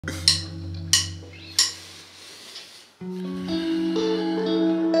Nothing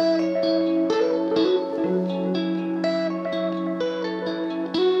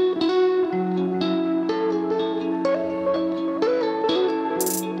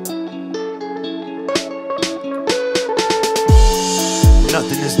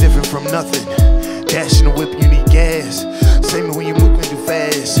is different from nothing. Dashing the whip, you need gas. Same when you moving too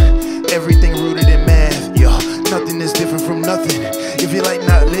fast. Everything rooted in math. Yo, nothing is different from nothing. If you like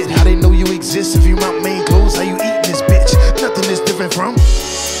not lit, how they know you exist? If you mount main clothes, how you eating this bitch? Nothing is different from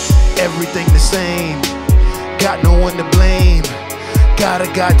everything the same. Got no one to blame. Got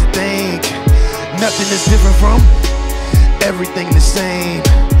a God to thank. Nothing is different from everything the same.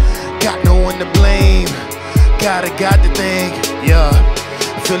 Got no one to blame. Got a God to thank. Yeah.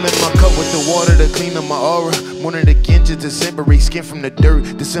 Filling my cup with the water to clean up my aura. Morning again just to separate skin from the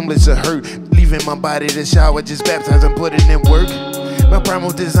dirt. The semblance of hurt. Leaving my body to shower, just baptized and putting in work. My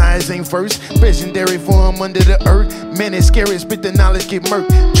primal desires ain't first. Legendary form under the earth. Man, it's scary, spit the knowledge, get murked.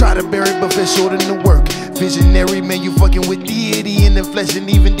 Try to bury, but feel short in the work. Visionary, man, you fucking with deity in the flesh. And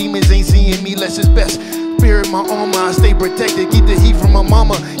even demons ain't seeing me, less is best. Spirit, my armor, I stay protected. Get the heat from my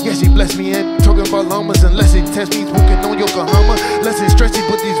mama. Yeah, she blessed me and talking about llamas. Unless it test me, smoking on Yokohama. Less it's stressing,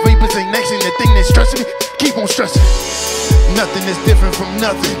 but these vapors ain't next. And the thing that's stressing me, keep on stressing. Nothing is different from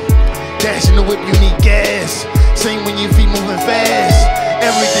nothing. Dashing the whip, you need gas. Same when your feet moving fast.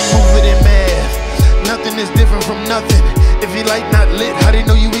 Everything moving in math. Nothing is different from nothing. If you like not lit, how they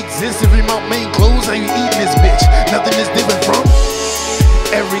know you exist? If your mouth main closed, how you eating this bitch? Nothing is different from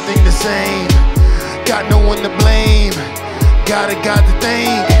everything the same. Got no one to blame. Got a God to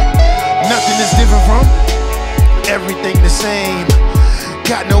thank. Nothing is different from everything the same.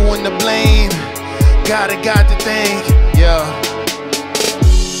 Got no one to blame. Got a God to thank. Yeah.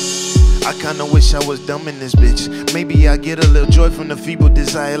 I kinda wish I was dumb in this bitch. Maybe I get a little joy from the feeble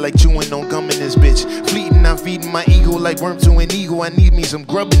desire, like chewing on gum in this bitch. Fleeting, I'm feeding my ego like worm to an eagle. I need me some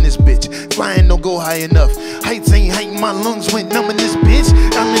grub in this bitch. Flying don't go high enough. Heights ain't heighting, my lungs went numb in this bitch.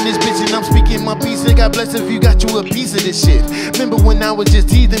 I'm in this bitch and I'm speaking my piece. And God bless if you got you a piece of this shit. Remember when I was just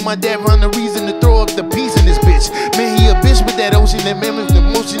teasing my dad found a reason to throw up the piece in this bitch. Man, he a bitch with that ocean. That man with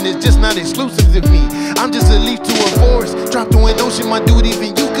emotion is just not exclusive to me. I'm just a leaf to a forest. Dropped to an ocean, my dude,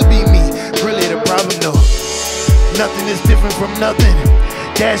 even you could be me. Really the problem though, nothing is different from nothing.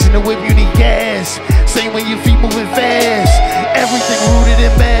 Dashing the whip, you need gas. Same when your feet moving fast. Everything rooted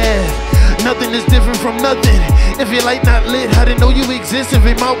in math. Nothing is different from nothing. If your light not lit, how they know you exist? If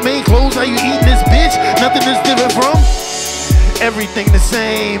your mouth main closed, how you eating this bitch? Nothing is different from everything the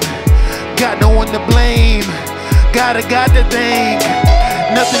same. Got no one to blame. Got a God to thank.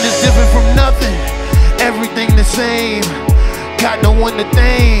 Nothing is different from nothing. Everything the same. Got no one to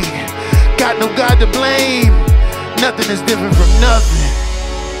thank. Got no God to blame. Nothing is different from nothing.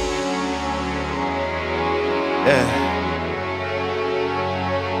 Yeah.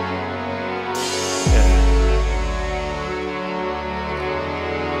 Yeah.